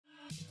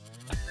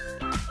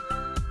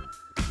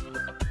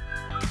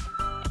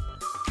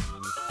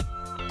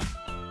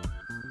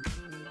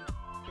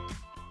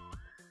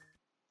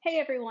Hey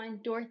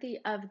everyone, Dorothy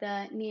of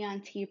the Neon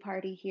Tea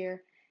Party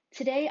here.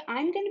 Today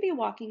I'm going to be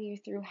walking you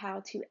through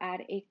how to add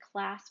a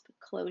clasp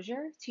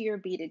closure to your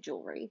beaded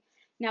jewelry.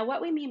 Now,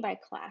 what we mean by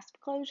clasp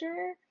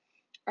closure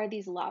are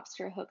these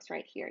lobster hooks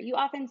right here. You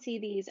often see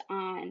these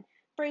on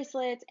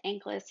bracelets,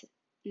 anklets,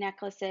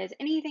 necklaces,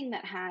 anything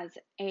that has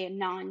a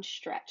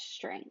non-stretch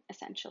string,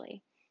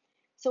 essentially.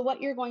 So what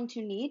you're going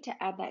to need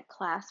to add that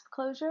clasp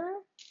closure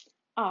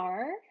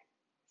are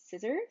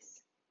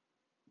scissors,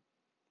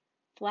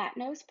 flat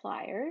nose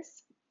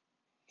pliers,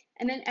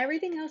 and then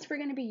everything else we're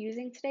going to be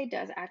using today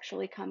does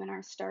actually come in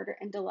our starter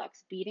and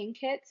deluxe beading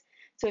kits.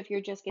 So if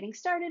you're just getting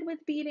started with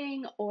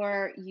beading,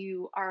 or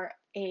you are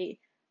a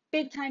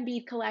big time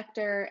bead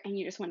collector and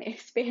you just want to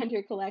expand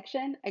your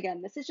collection,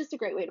 again, this is just a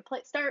great way to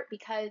start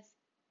because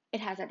it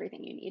has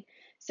everything you need.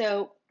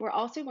 So we're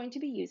also going to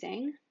be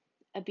using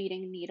a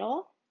beading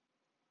needle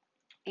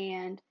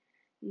and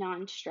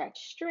non-stretch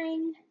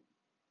string,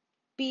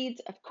 beads,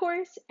 of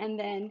course, and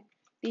then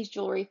these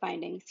jewelry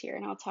findings here,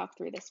 and I'll talk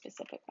through the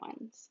specific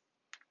ones.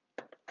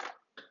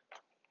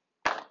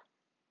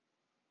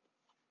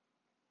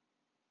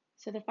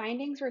 So the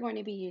findings we're going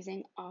to be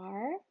using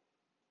are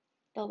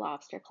the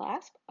lobster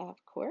clasp,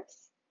 of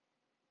course,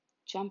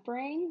 jump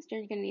rings,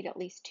 you're going to need at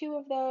least 2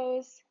 of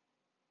those,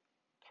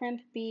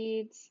 crimp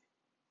beads,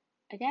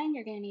 again,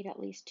 you're going to need at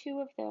least 2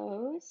 of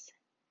those,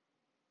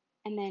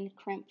 and then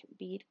crimp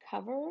bead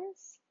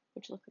covers,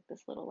 which look like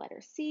this little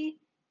letter C,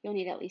 you'll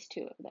need at least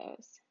 2 of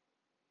those.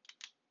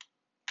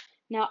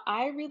 Now,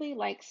 I really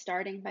like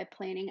starting by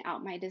planning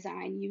out my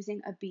design using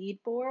a bead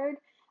board.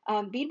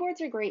 Bead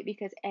boards are great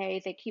because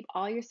A, they keep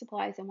all your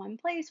supplies in one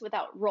place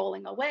without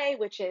rolling away,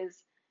 which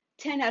is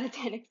 10 out of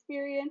 10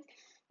 experience,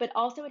 but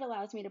also it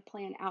allows me to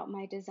plan out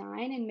my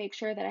design and make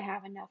sure that I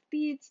have enough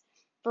beads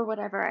for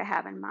whatever I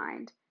have in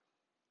mind.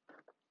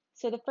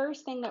 So the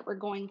first thing that we're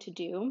going to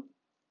do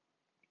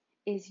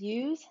is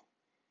use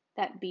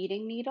that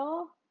beading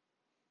needle,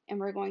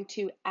 and we're going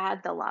to add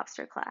the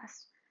lobster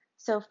clasp.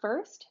 So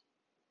first,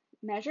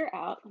 measure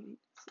out, let me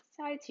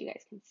side so you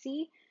guys can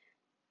see.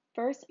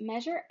 First,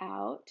 measure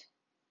out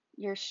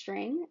your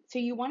string. So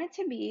you want it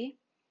to be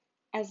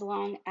as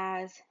long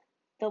as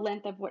the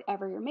length of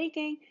whatever you're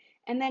making,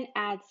 and then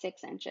add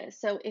 6 inches.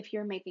 So if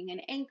you're making an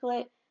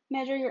anklet,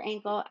 measure your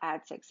ankle,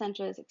 add 6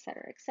 inches,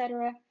 etc.,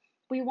 etc.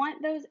 We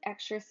want those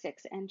extra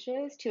 6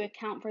 inches to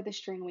account for the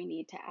string we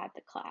need to add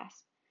the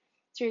clasp.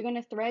 So you're going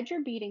to thread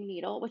your beading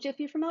needle, which if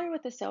you're familiar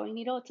with the sewing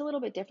needle, it's a little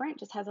bit different,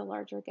 just has a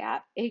larger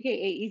gap, aka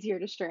easier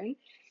to string.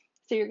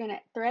 So you're going to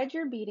thread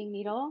your beading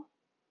needle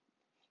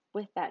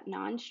with that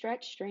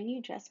non-stretch string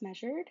you just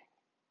measured.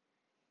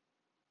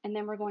 And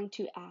then we're going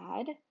to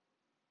add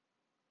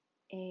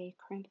a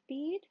crimp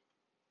bead.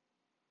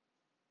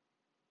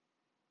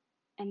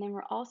 And then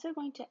we're also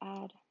going to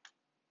add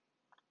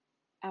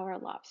our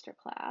lobster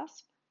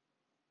clasp.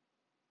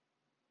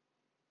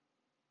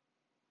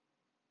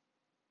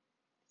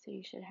 So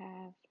you should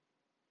have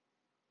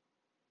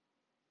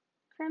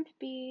crimp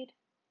bead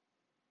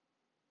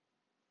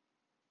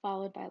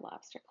followed by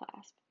lobster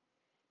clasp.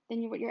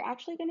 Then what you're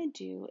actually going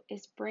to do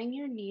is bring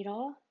your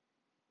needle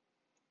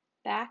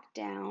back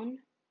down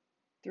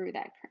through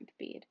that crimp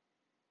bead.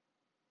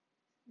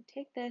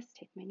 Take this,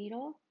 take my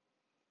needle,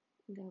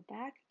 and go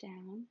back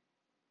down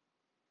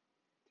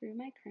through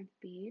my crimp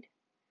bead,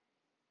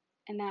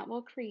 and that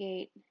will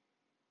create,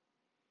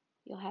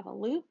 you'll have a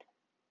loop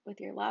with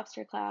your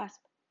lobster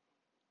clasp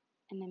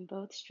and then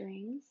both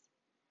strings,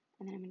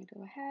 and then I'm going to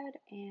go ahead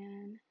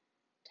and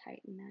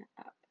tighten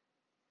that up.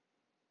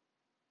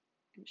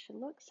 It should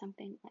look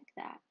something like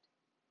that.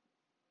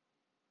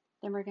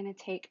 Then we're going to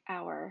take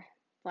our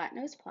flat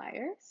nose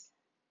pliers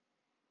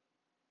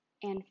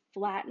and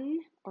flatten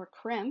or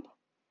crimp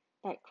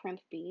that crimp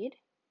bead.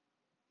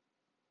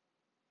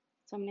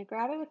 So I'm going to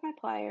grab it with my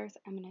pliers,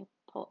 I'm going to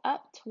pull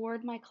up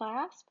toward my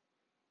clasp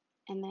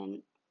and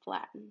then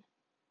flatten.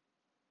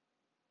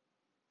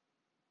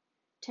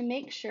 To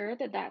make sure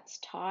that that's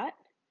taut,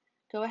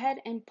 go ahead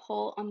and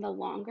pull on the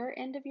longer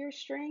end of your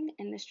string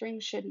and the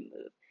string shouldn't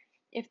move.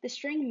 If the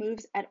string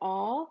moves at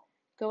all,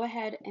 go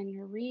ahead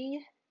and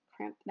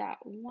re-crimp that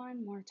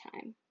one more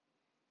time.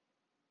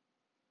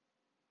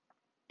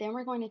 Then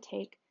we're going to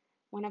take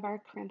one of our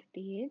crimp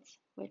beads,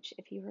 which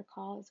if you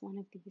recall is one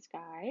of these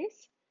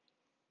guys.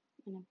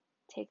 I'm going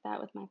to take that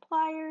with my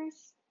pliers,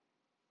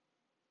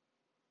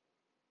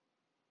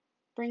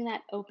 bring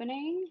that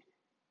opening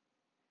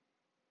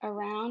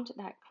around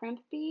that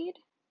crimp bead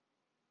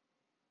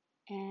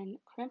and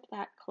crimp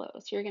that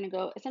close. So you're going to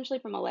go essentially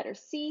from a letter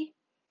C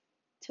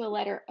to a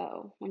letter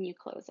O when you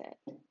close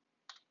it.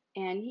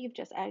 And you've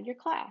just added your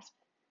clasp.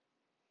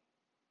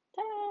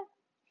 Ta-da!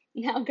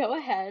 Now go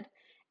ahead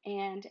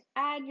and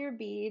add your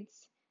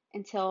beads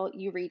until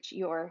you reach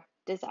your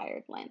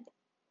desired length.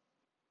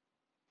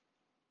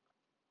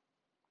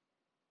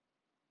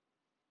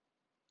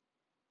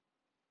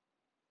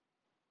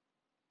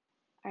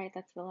 All right,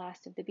 that's the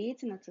last of the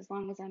beads, and that's as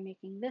long as I'm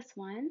making this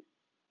one.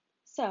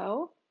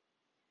 So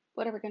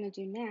what we're going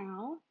to do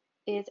now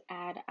is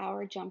add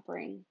our jump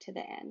ring to the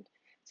end.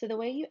 So the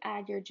way you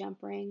add your jump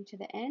ring to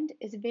the end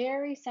is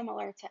very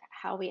similar to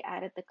how we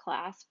added the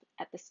clasp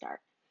at the start.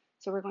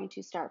 So we're going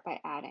to start by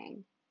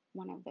adding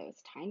one of those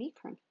tiny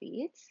crimp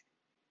beads,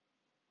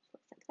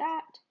 looks like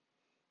that,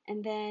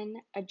 and then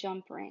a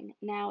jump ring.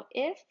 Now,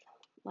 if,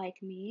 like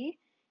me,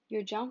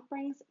 your jump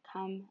rings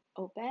come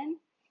open,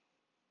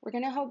 we're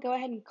going to go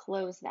ahead and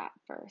close that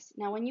first.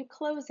 Now, when you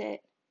close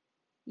it,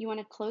 you want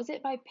to close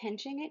it by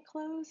pinching it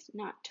closed,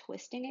 not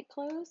twisting it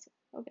closed.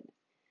 Oh goodness.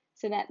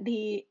 So that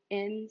the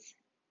ends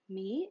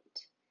meet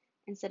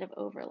instead of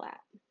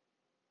overlap.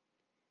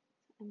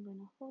 I'm going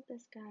to hold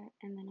this guy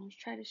and then I'll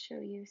try to show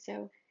you.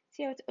 So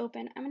see how it's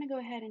open? I'm going to go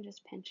ahead and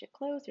just pinch it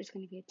closed. There's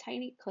going to be a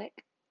tiny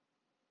click.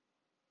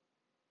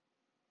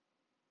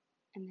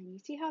 And then you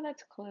see how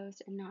that's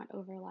closed and not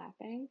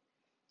overlapping.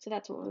 So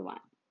that's what we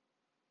want.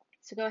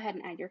 So go ahead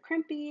and add your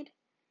crimp bead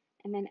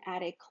and then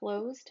add a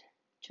closed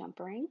jump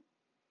ring.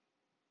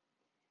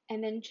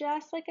 And then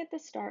just like at the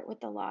start with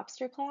the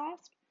lobster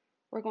clasp,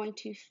 we're going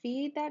to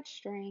feed that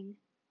string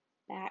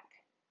back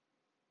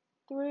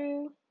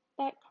through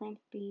that crimp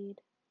bead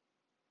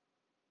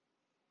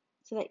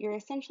so that you're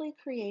essentially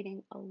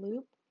creating a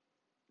loop,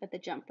 but the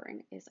jump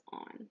ring is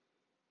on.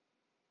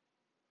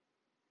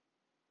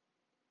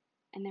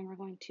 And then we're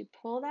going to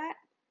pull that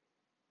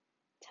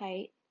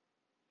tight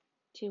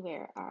to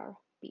where our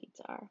beads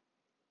are.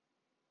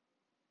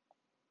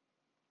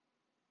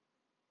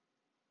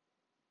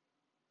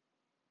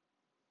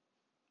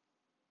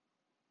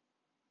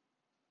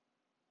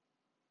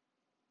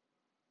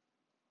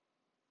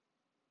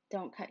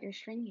 Don't cut your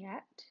string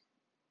yet.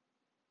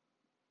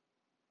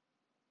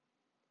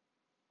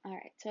 All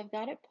right, so I've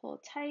got it pulled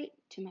tight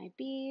to my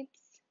beads.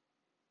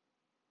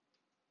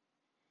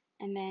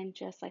 And then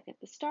just like at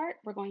the start,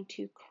 we're going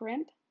to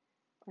crimp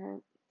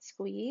or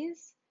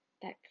squeeze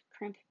that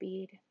crimp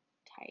bead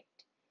tight.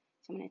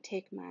 So I'm going to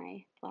take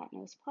my flat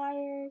nose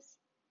pliers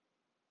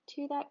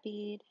to that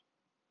bead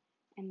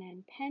and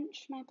then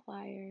pinch my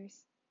pliers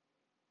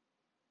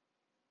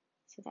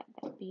so that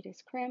that bead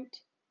is crimped.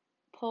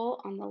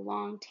 Pull on the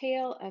long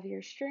tail of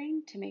your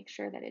string to make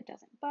sure that it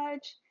doesn't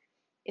budge.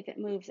 If it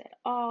moves at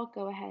all,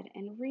 go ahead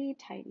and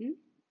re-tighten.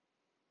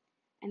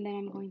 And then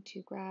I'm going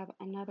to grab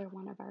another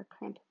one of our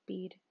crimp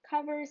bead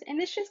covers. And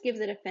this just gives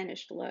it a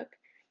finished look.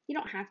 You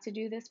don't have to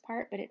do this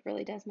part, but it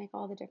really does make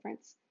all the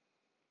difference.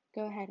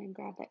 Go ahead and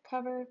grab that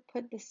cover,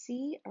 put the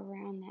C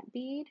around that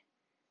bead,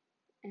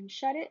 and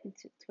shut it. And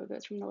so it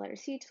goes from the letter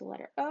C to the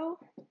letter O.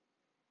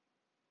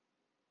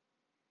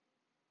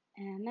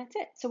 And that's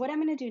it. So what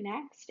I'm going to do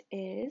next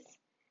is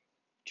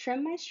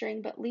trim my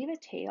string, but leave a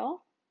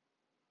tail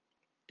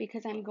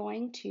because I'm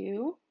going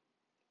to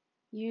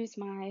use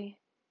my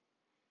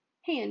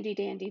handy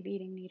dandy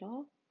beading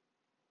needle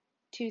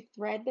to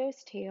thread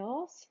those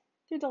tails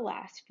through the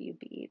last few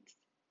beads.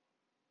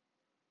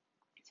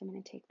 So I'm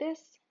going to take this,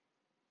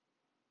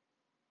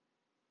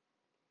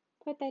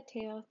 put that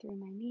tail through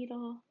my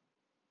needle.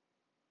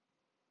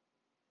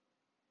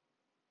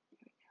 There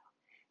we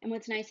go. And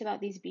what's nice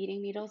about these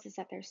beading needles is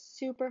that they're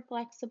super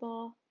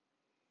flexible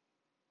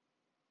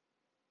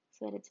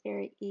so that it's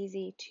very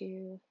easy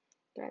to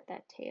thread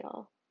that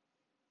tail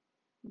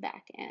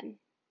back in.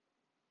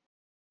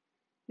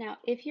 Now,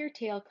 if your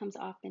tail comes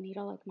off the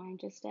needle like mine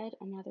just did,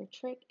 another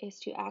trick is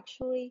to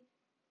actually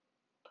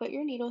put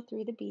your needle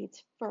through the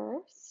beads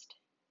first.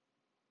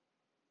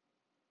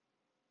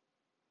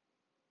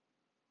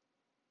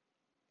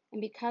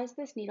 And because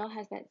this needle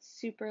has that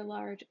super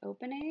large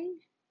opening,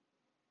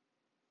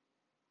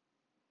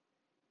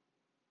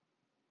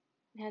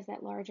 it has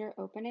that larger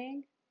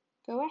opening,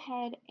 go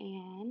ahead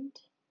and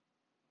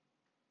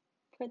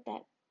put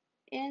that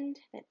end,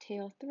 that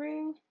tail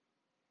through,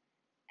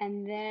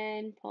 and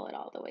then pull it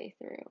all the way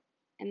through.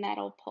 And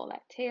that'll pull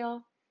that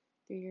tail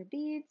through your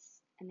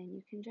beads, and then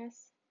you can just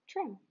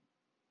trim.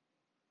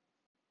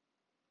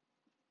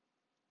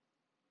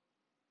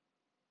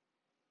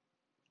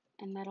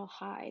 And that'll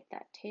hide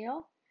that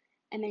tail.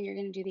 And then you're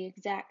going to do the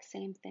exact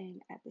same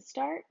thing at the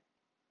start.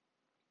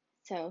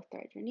 So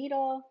thread your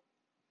needle,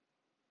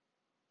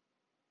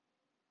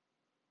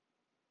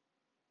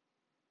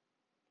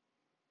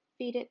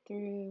 feed it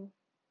through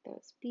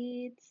those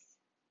beads,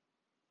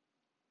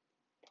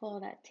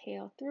 pull that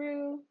tail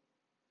through,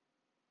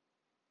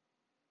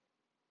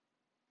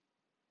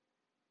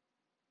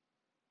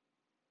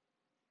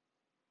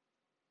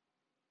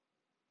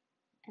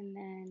 and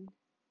then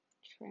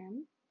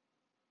trim.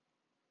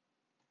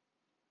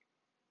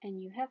 And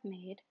you have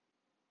made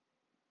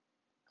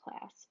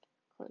clasp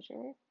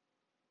closure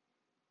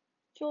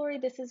jewelry.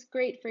 This is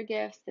great for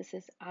gifts. This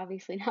is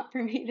obviously not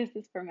for me. This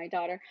is for my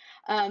daughter.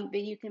 But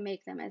you can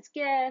make them as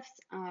gifts,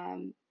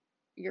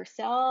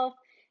 yourself,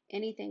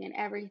 anything and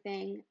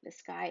everything. The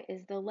sky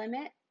is the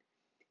limit.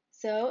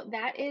 So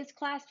that is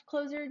clasp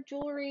closer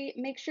jewelry.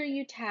 Make sure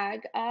you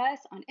tag us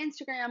on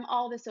Instagram,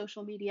 all the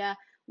social media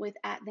with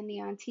 @the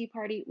Neon Tea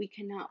Party. We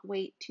cannot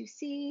wait to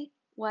see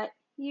what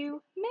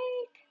you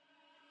make.